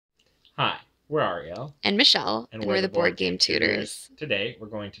Hi, we're Ariel. And Michelle, And and we're we're the the Board Board Game Game Tutors. Tutors. Today we're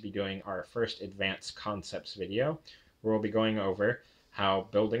going to be doing our first advanced concepts video, where we'll be going over how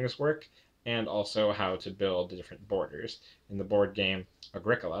buildings work and also how to build the different borders in the board game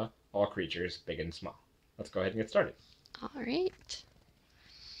Agricola, All Creatures Big and Small. Let's go ahead and get started. All right.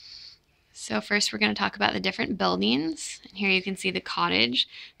 So first we're going to talk about the different buildings. And here you can see the cottage.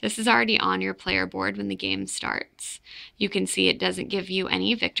 This is already on your player board when the game starts. You can see it doesn't give you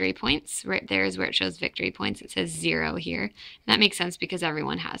any victory points. Right there is where it shows victory points. It says 0 here. And that makes sense because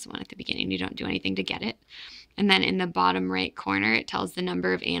everyone has one at the beginning. You don't do anything to get it. And then in the bottom right corner, it tells the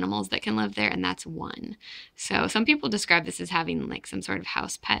number of animals that can live there, and that's 1. So some people describe this as having like some sort of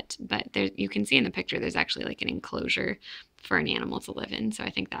house pet, but there, you can see in the picture there's actually like an enclosure for an animal to live in. So I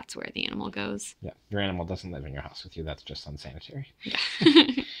think that's where the animal goes. Yeah, your animal doesn't live in your house with you. That's just unsanitary.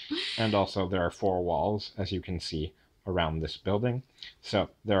 Yeah. And also there are 4 walls, as you can see, around this building. So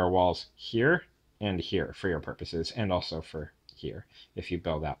there are walls here and here for your purposes, and also for here if you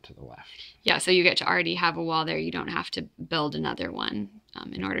build out to the left. Yeah, so you get to already have a wall there. You don't have to build another one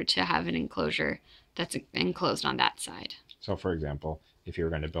in order to have an enclosure that's enclosed on that side. So for example, if you were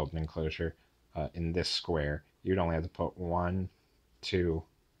going to build an enclosure in this square, you'd only have to put 1, 2,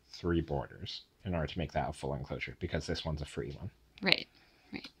 3 borders in order to make that a full enclosure, because this one's a free one. Right.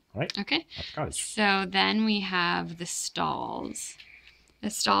 Right? Okay. That's the cottage. So then we have the stalls.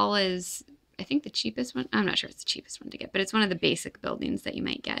 The stall is, I think, the cheapest one. I'm not sure it's the cheapest one to get, but it's one of the basic buildings that you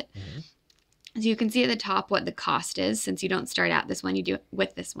might get. So you can see at the top what the cost is. Since you don't start out this one, you do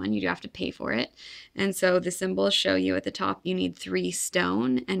with this one, you do have to pay for it. And so the symbols show you at the top you need 3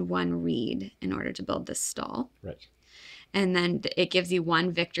 stone and 1 reed in order to build this stall. Right. And then it gives you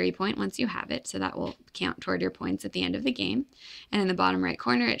 1 victory point once you have it, so that will count toward your points at the end of the game. And in the bottom right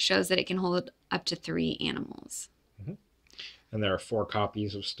corner, it shows that it can hold up to 3 animals. And there are 4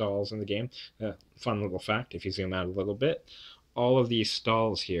 copies of stalls in the game. Fun little fact, if you zoom out a little bit, all of these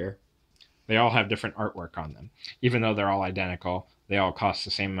stalls here, they all have different artwork on them. Even though they're all identical, they all cost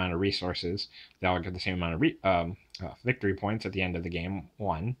the same amount of resources, they all get the same amount of victory points at the end of the game,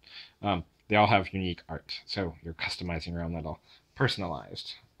 1. They all have unique art, so you're customizing your own little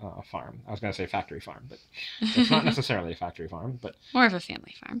personalized farm. I was going to say factory farm, but it's not necessarily a factory farm, but more of a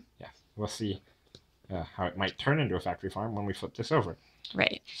family farm. Yeah, we'll see how it might turn into a factory farm when we flip this over.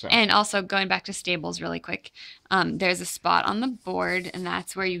 Right. So. And also going back to stables really quick, there's a spot on the board, and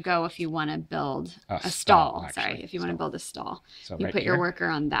that's where you go if you want to build a stall. Sorry, if you want to build a stall. So you put your worker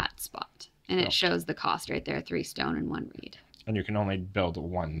on that spot, and it shows the cost right there, 3 stone and 1 reed. And you can only build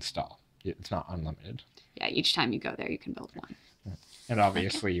 1 stall. It's not unlimited. Yeah, each time you go there, you can build 1. And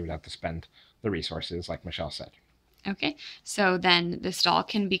obviously, you would have to spend the resources, like Michelle said. Okay, so then the stall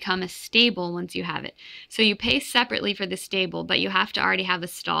can become a stable once you have it. So you pay separately for the stable, but you have to already have a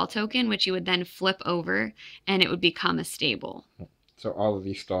stall token, which you would then flip over, and it would become a stable. So all of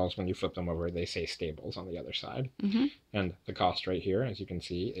these stalls, when you flip them over, they say stables on the other side. And the cost right here, as you can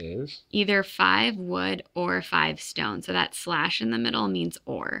see, is either 5 wood or 5 stone. So that slash in the middle means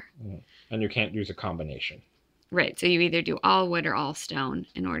or. And you can't use a combination. Right, so you either do all wood or all stone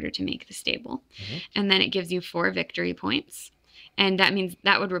in order to make the stable. And then it gives you 4 victory points. And that means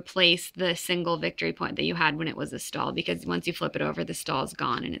that would replace the single victory point that you had when it was a stall, because once you flip it over, the stall's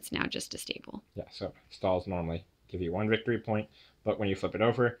gone and it's now just a stable. Yeah, so stalls normally give you 1 victory point, but when you flip it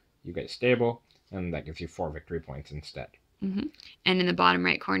over, you get stable, and that gives you 4 victory points instead. And in the bottom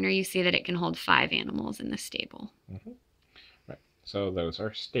right corner, you see that it can hold 5 animals in the stable. Right, so those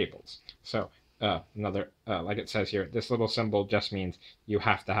are stables. So like it says here, this little symbol just means you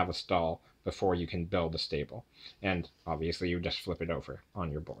have to have a stall before you can build a stable. And obviously you just flip it over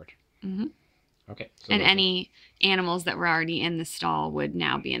on your board. Okay. So and any animals that were already in the stall would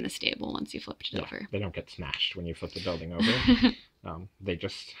now be in the stable once you flipped it over. They don't get smashed when you flip the building over. They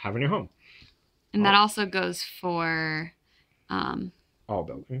just have a new home. And that also goes for all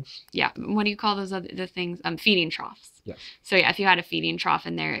buildings. Yeah. What do you call those other things? Feeding troughs. Yes. So yeah, if you had a feeding trough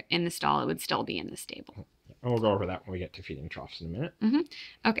in there in the stall, it would still be in the stable. And we'll go over that when we get to feeding troughs in a minute.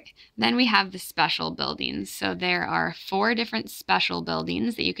 Okay. Then we have the special buildings. So there are 4 different special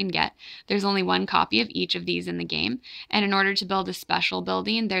buildings that you can get. There's only 1 copy of each of these in the game. And in order to build a special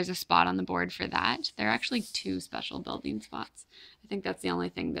building, there's a spot on the board for that. There are actually 2 special building spots. I think that's the only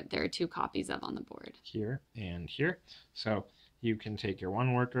thing that there are 2 copies of on the board. Here and here. So you can take your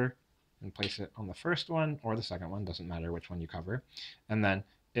 1 worker and place it on the first one or the second one, doesn't matter which one you cover. And then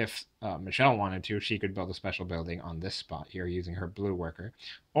if Michelle wanted to, she could build a special building on this spot here using her blue worker.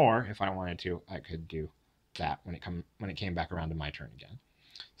 Or if I wanted to, I could do that when it came back around to my turn again.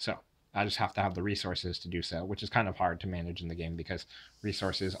 So I just have to have the resources to do so, which is kind of hard to manage in the game because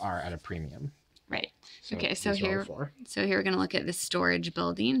resources are at a premium. Right. So okay, so these are all here, four. so here we're going to look at the storage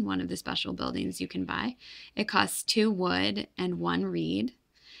building, one of the special buildings you can buy. It costs 2 wood and 1 reed.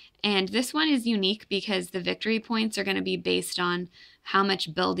 And this one is unique because the victory points are going to be based on how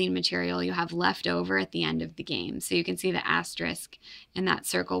much building material you have left over at the end of the game. So you can see the asterisk in that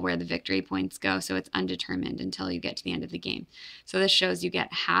circle where the victory points go. So it's undetermined until you get to the end of the game. So this shows you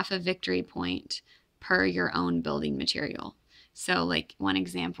get half a victory point per your own building material. So like one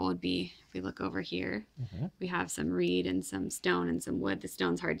example would be, if we look over here, we have some reed and some stone and some wood. The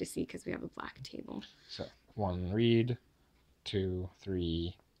stone's hard to see because we have a black table. So 1 reed, 2,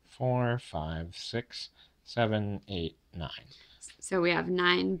 3, 4, 5, 6, 7, 8, 9. So we have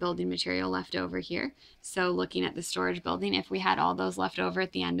 9 building material left over here. So looking at the storage building, if we had all those left over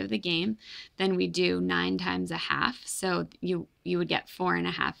at the end of the game, then we do 9 times a half. So you would get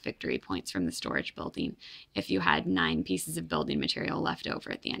 4.5 victory points from the storage building if you had 9 pieces of building material left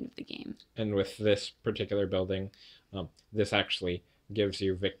over at the end of the game. And with this particular building, this actually gives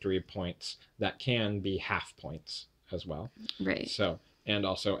you victory points that can be half points as well. Right. So, and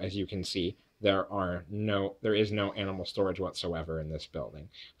also, as you can see, there is no animal storage whatsoever in this building.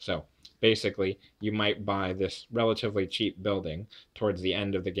 So basically, you might buy this relatively cheap building towards the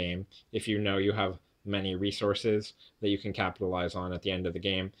end of the game if you know you have many resources that you can capitalize on at the end of the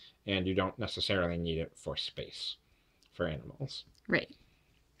game, and you don't necessarily need it for space for animals. Right.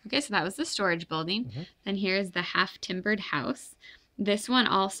 Okay, so that was the storage building. Then here's the half-timbered house. This one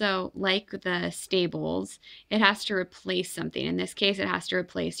also, like the stables, it has to replace something. In this case, it has to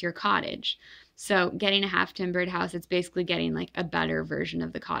replace your cottage. So getting a half-timbered house, it's basically getting like a better version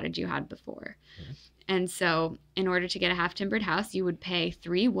of the cottage you had before. And so in order to get a half-timbered house, you would pay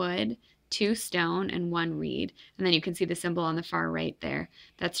 3 wood, 2 stone, and 1 reed. And then you can see the symbol on the far right there.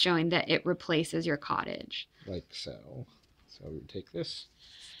 That's showing that it replaces your cottage. Like so. So we would take this.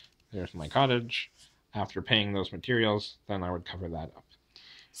 There's my cottage. After paying those materials, then I would cover that up.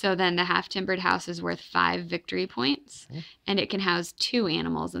 So then the half-timbered house is worth 5 victory points, and it can house 2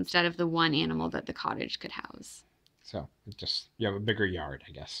 animals instead of the 1 animal that the cottage could house. So you have a bigger yard,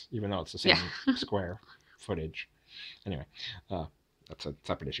 I guess, even though it's the same square footage. Anyway, that's a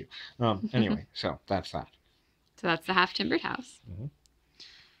separate issue. Anyway, so that's that. So that's the half-timbered house.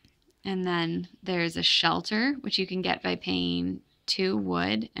 And then there's a shelter, which you can get by paying 2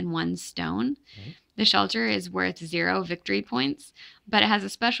 wood and 1 stone. The shelter is worth 0 victory points, but it has a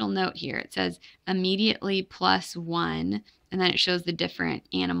special note here. It says immediately +1, and then it shows the different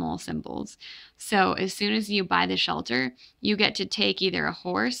animal symbols. So as soon as you buy the shelter, you get to take either a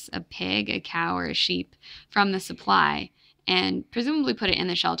horse, a pig, a cow, or a sheep from the supply and presumably put it in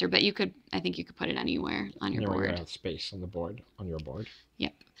the shelter, but I think you could put it anywhere on your board. You have space on the board, on your board.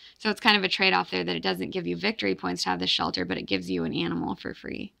 Yep. So it's kind of a trade-off there that it doesn't give you victory points to have the shelter, but it gives you an animal for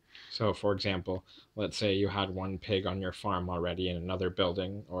free. So, for example, let's say you had 1 pig on your farm already in another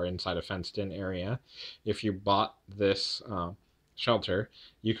building or inside a fenced-in area. If you bought this shelter,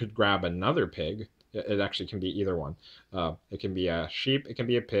 you could grab another pig. It actually can be either one. It can be a sheep, it can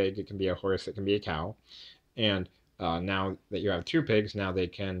be a pig, it can be a horse, it can be a cow. And now that you have 2 pigs, now they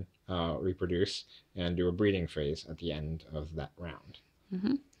can reproduce and do a breeding phase at the end of that round.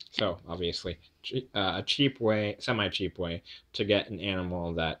 So obviously, a cheap way, semi-cheap way to get an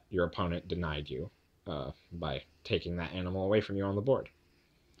animal that your opponent denied you by taking that animal away from you on the board.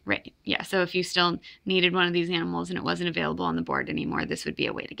 Right. Yeah. So if you still needed one of these animals and it wasn't available on the board anymore, this would be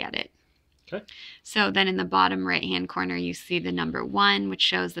a way to get it. Okay. So then in the bottom right-hand corner, you see the number 1, which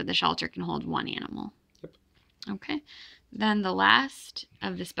shows that the shelter can hold 1 animal. Yep. Okay. Then the last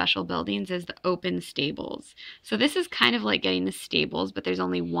of the special buildings is the open stables. So this is kind of like getting the stables, but there's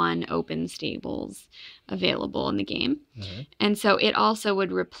only 1 open stables available in the game. And so it also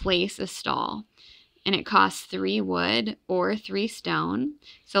would replace a stall. And it costs 3 wood or 3 stone.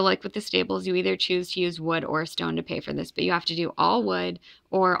 So like with the stables, you either choose to use wood or stone to pay for this, but you have to do all wood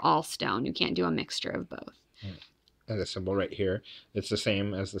or all stone. You can't do a mixture of both. And the symbol right here, it's the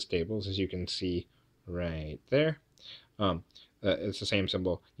same as the stables, as you can see right there. It's the same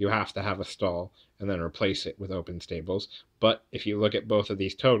symbol. You have to have a stall and then replace it with open stables. But if you look at both of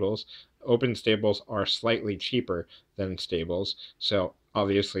these totals, open stables are slightly cheaper than stables. So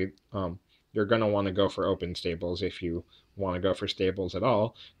obviously, you're going to want to go for open stables if you want to go for stables at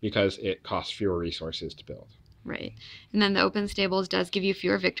all, because it costs fewer resources to build. Right. And then the open stables does give you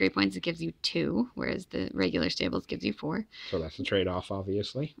fewer victory points. It gives you 2, whereas the regular stables gives you 4. So that's a trade-off,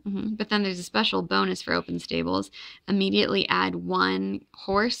 obviously. But then there's a special bonus for open stables. Immediately add 1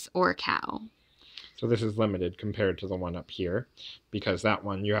 horse or cow. So this is limited compared to the one up here, because that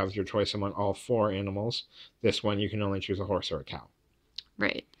one you have your choice among all 4 animals. This one you can only choose a horse or a cow.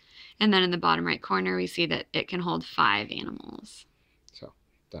 Right. And then in the bottom right corner, we see that it can hold 5 animals. So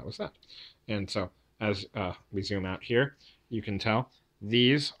that was that. And so as we zoom out here, you can tell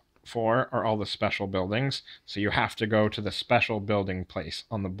these 4 are all the special buildings. So you have to go to the special building place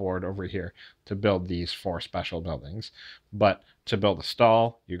on the board over here to build these 4 special buildings. But to build a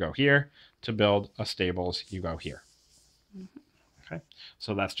stall, you go here. To build a stables, you go here. Okay,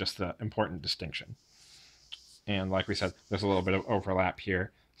 so that's just the important distinction. And like we said, there's a little bit of overlap here.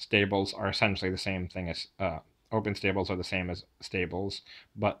 Stables are essentially the same thing as open stables are the same as stables,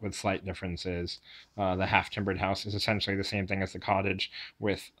 but with slight differences. The half-timbered house is essentially the same thing as the cottage,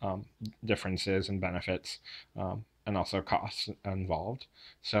 with differences and benefits, and also costs involved.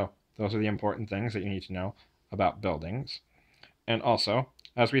 So those are the important things that you need to know about buildings. And also,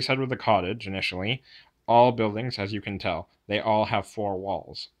 as we said with the cottage initially, all buildings, as you can tell, they all have 4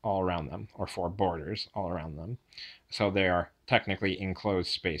 walls all around them, or 4 borders all around them. So they are technically enclosed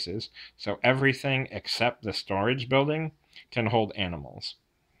spaces. So everything except the storage building can hold animals.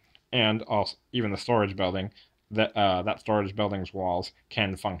 And also, even the storage building, that storage building's walls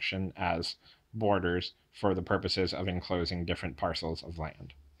can function as borders for the purposes of enclosing different parcels of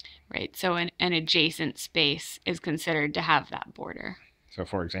land. Right, so an adjacent space is considered to have that border. So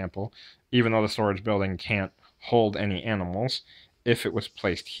for example, even though the storage building can't hold any animals, if it was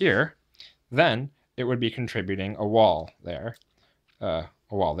placed here, then it would be contributing a wall there, a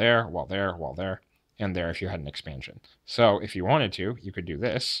wall there, a wall there, a wall there, and there if you had an expansion. So if you wanted to, you could do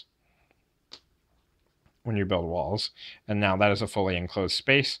this when you build walls, and now that is a fully enclosed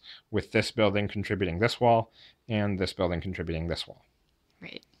space with this building contributing this wall and this building contributing this wall.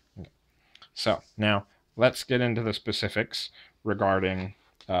 Right. Okay. So now let's get into the specifics regarding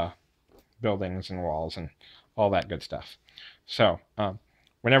buildings and walls and all that good stuff. So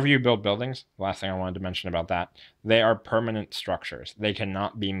whenever you build buildings, the last thing I wanted to mention about that, they are permanent structures. They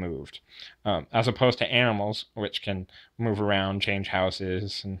cannot be moved. As opposed to animals, which can move around, change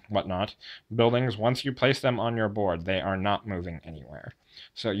houses and whatnot, buildings, once you place them on your board, they are not moving anywhere.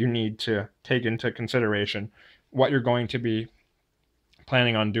 So you need to take into consideration what you're going to be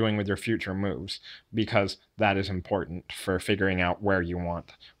planning on doing with your future moves, because that is important for figuring out where you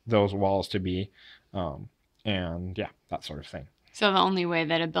want those walls to be, and yeah, that sort of thing. So the only way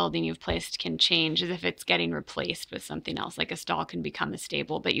that a building you've placed can change is if it's getting replaced with something else, like a stall can become a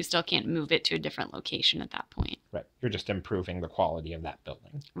stable, but you still can't move it to a different location at that point. Right. You're just improving the quality of that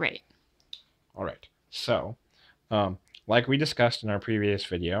building. Right. All right. So, like we discussed in our previous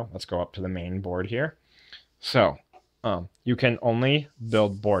video, let's go up to the main board here. So, you can only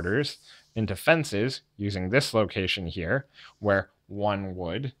build borders into fences using this location here, where 1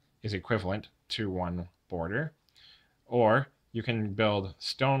 wood is equivalent to 1 border. Or you can build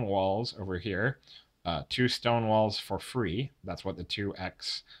stone walls over here, 2 stone walls for free. That's what the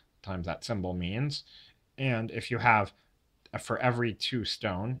 2x times that symbol means. And if you have, for every 2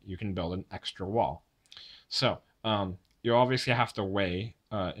 stone, you can build an extra wall. So you obviously have to weigh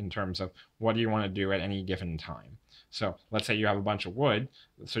in terms of what do you want to do at any given time. So let's say you have a bunch of wood,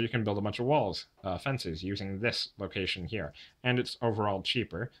 so you can build a bunch of walls, fences, using this location here. And it's overall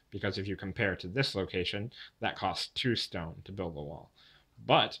cheaper, because if you compare to this location, that costs 2 stone to build the wall.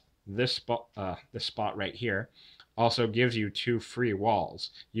 But this spot right here also gives you 2 free walls.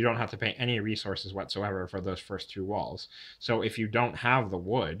 You don't have to pay any resources whatsoever for those first 2 walls. So if you don't have the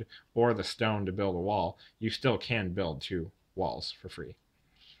wood or the stone to build a wall, you still can build 2 walls for free.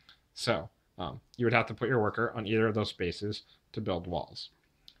 So you would have to put your worker on either of those spaces to build walls.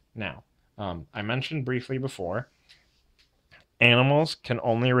 Now, I mentioned briefly before, animals can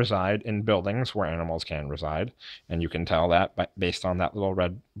only reside in buildings where animals can reside, and you can tell that based on that little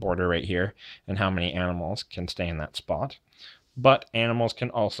red border right here and how many animals can stay in that spot. But animals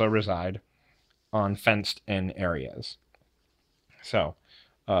can also reside on fenced-in areas. So,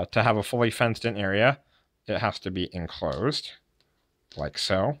 to have a fully fenced-in area, it has to be enclosed, like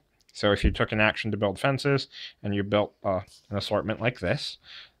so. So if you took an action to build fences and you built an assortment like this,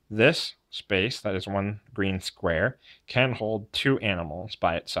 this space, that is 1 green square, can hold 2 animals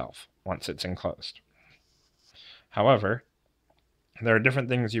by itself once it's enclosed. However, there are different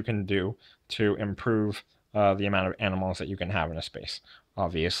things you can do to improve the amount of animals that you can have in a space.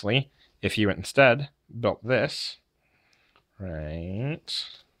 Obviously, if you instead built this right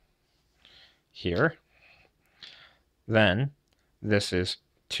here, then this is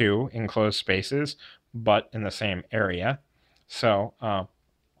 2 enclosed spaces, but in the same area. So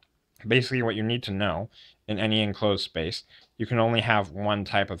basically what you need to know, in any enclosed space, you can only have 1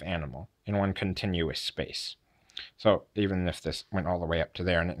 type of animal in one continuous space. So even if this went all the way up to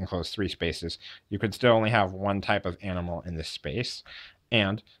there and it enclosed 3 spaces, you could still only have one type of animal in this space.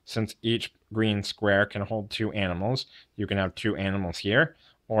 And since each green square can hold 2 animals, you can have 2 animals here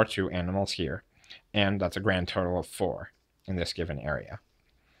or 2 animals here. And that's a grand total of 4 in this given area.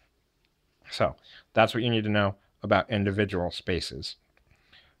 So that's what you need to know about individual spaces.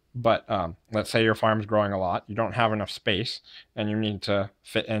 But let's say your farm's growing a lot, you don't have enough space, and you need to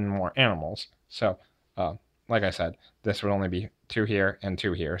fit in more animals. So like I said, this would only be 2 here and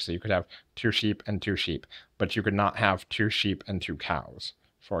 2 here, so you could have 2 sheep and 2 sheep, but you could not have 2 sheep and 2 cows,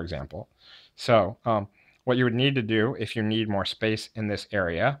 for example. So what you would need to do if you need more space in this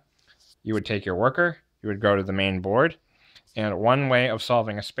area, you would take your worker, you would go to the main board, and one way of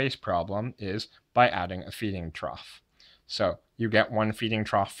solving a space problem is by adding a feeding trough. So you get 1 feeding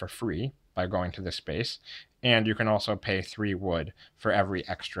trough for free by going to this space, and you can also pay 3 wood for every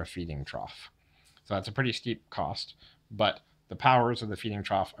extra feeding trough. So that's a pretty steep cost, but the powers of the feeding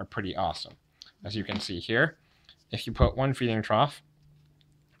trough are pretty awesome. As you can see here, if you put 1 feeding trough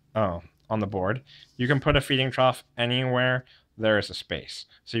on the board, you can put a feeding trough anywhere there is a space.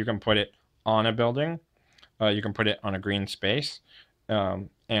 So you can put it on a building, you can put it on a green space, and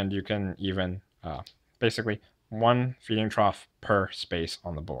you can even basically 1 feeding trough per space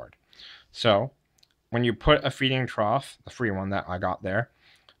on the board. So when you put a feeding trough, the free one that I got there,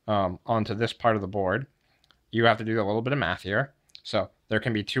 onto this part of the board, you have to do a little bit of math here. So there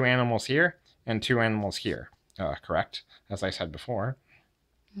can be 2 animals here and 2 animals here, correct, as I said before.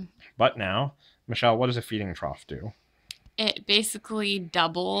 But now, Michelle, what does a feeding trough do? It basically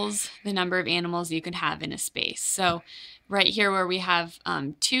doubles the number of animals you can have in a space. So right here where we have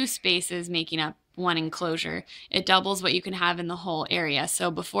 2 spaces making up 1 enclosure, it doubles what you can have in the whole area. So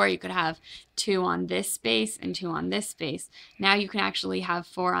before you could have 2 on this space and 2 on this space. Now you can actually have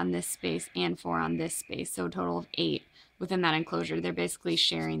 4 on this space and 4 on this space. So a total of 8 within that enclosure. They're basically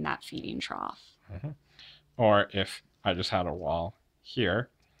sharing that feeding trough. Or if I just had a wall here,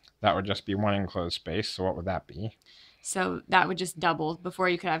 that would just be 1 enclosed space. So what would that be? So that would just double. Before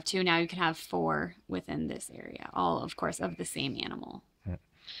you could have 2, now you can have 4 within this area, all, of course, of the same animal.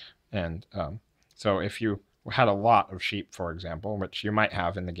 And so if you had a lot of sheep, for example, which you might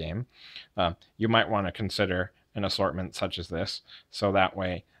have in the game, you might want to consider an assortment such as this, so that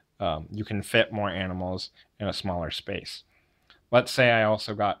way you can fit more animals in a smaller space. Let's say I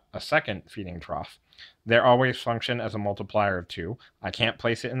also got a second feeding trough. They always function as a multiplier of 2. I can't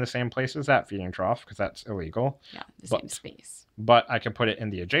place it in the same place as that feeding trough because that's illegal. Yeah, the same space. But I can put it in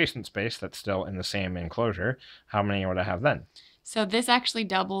the adjacent space that's still in the same enclosure. How many would I have then? So this actually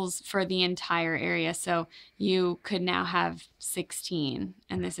doubles for the entire area. So you could now have 16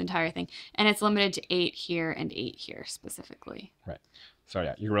 in this entire thing. And it's limited to 8 here and 8 here specifically. Right. So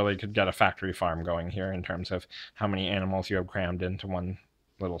yeah, you really could get a factory farm going here in terms of how many animals you have crammed into one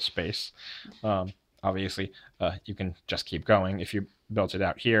little space. Obviously, you can just keep going. If you built it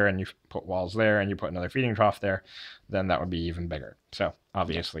out here and you put walls there and you put another feeding trough there, then that would be even bigger. So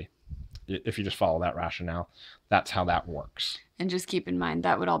obviously, if you just follow that rationale, that's how that works. And just keep in mind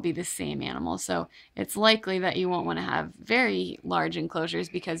that would all be the same animal. So it's likely that you won't want to have very large enclosures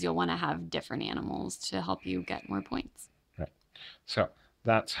because you'll want to have different animals to help you get more points. Right. So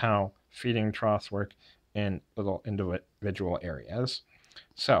that's how feeding troughs work in little individual areas.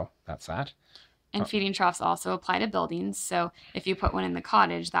 So that's that. And feeding troughs also apply to buildings. So if you put one in the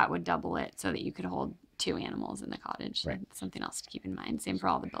cottage, that would double it so that you could hold 2 animals in the cottage. Right. That's something else to keep in mind. Same for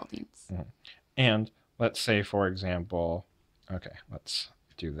all the buildings. Mm-hmm. And let's say, for example, okay, let's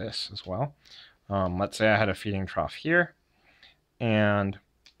do this as well. Let's say I had a feeding trough here, and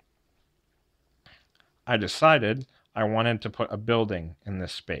I decided I wanted to put a building in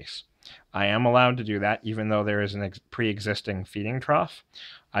this space. I am allowed to do that even though there is an pre-existing feeding trough.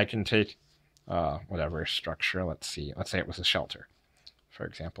 I can take whatever structure, let's say it was a shelter, for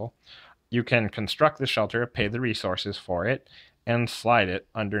example. You can construct the shelter, pay the resources for it, and slide it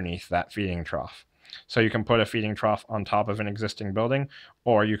underneath that feeding trough. So you can put a feeding trough on top of an existing building,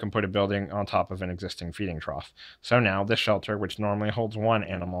 or you can put a building on top of an existing feeding trough. So now this shelter, which normally holds 1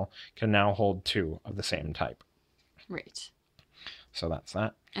 animal, can now hold 2 of the same type. Right. So that's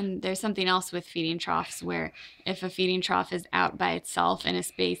that. And there's something else with feeding troughs where if a feeding trough is out by itself in a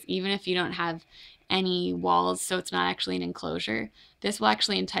space, even if you don't have any walls, so it's not actually an enclosure, this will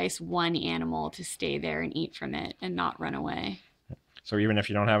actually entice 1 animal to stay there and eat from it and not run away. So even if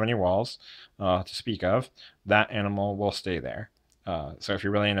you don't have any walls to speak of, that animal will stay there. So if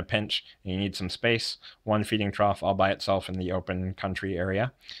you're really in a pinch and you need some space, 1 feeding trough all by itself in the open country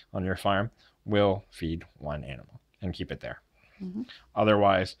area on your farm will feed 1 animal and keep it there.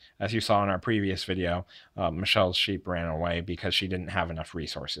 Otherwise, as you saw in our previous video, Michelle's sheep ran away because she didn't have enough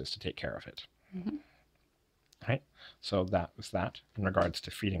resources to take care of it. Right? So that was that in regards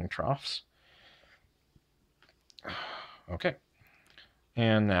to feeding troughs. Okay.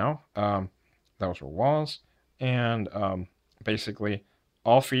 And now, those were walls. And basically,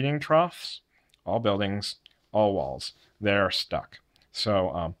 all feeding troughs, all buildings, all walls, they're stuck.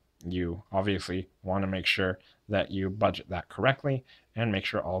 So you obviously want to make sure that you budget that correctly and make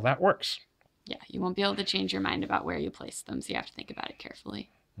sure all that works. Yeah, you won't be able to change your mind about where you place them, so you have to think about it carefully.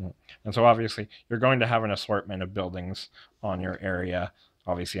 And so obviously you're going to have an assortment of buildings on your area.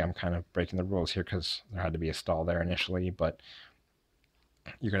 Obviously I'm kind of breaking the rules here because there had to be a stall there initially, but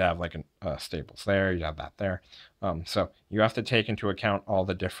you could have like stables there, you have that there. So you have to take into account all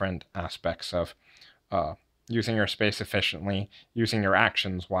the different aspects of using your space efficiently, using your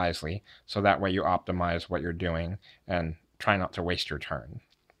actions wisely, so that way you optimize what you're doing and try not to waste your turn.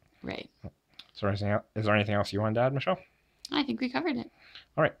 Right. So is there anything else you wanted to add, Michelle? I think we covered it.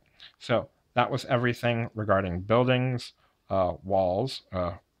 All right. So that was everything regarding buildings, walls,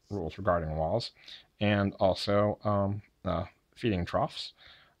 rules regarding walls, and also feeding troughs.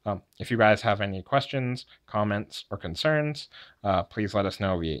 If you guys have any questions, comments, or concerns, please let us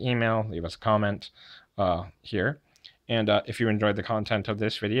know via email, leave us a comment here. And if you enjoyed the content of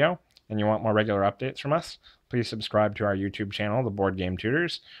this video and you want more regular updates from us, please subscribe to our YouTube channel, The Board Game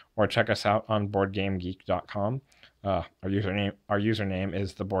Tutors, or check us out on BoardGameGeek.com. Our username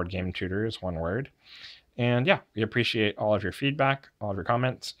is The Board Game Tutors, one word. And yeah, we appreciate all of your feedback, all of your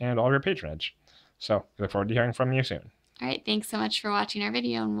comments, and all of your patronage. So we look forward to hearing from you soon. All right, thanks so much for watching our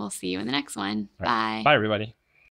video, and we'll see you in the next one. Right. Bye. Bye, everybody.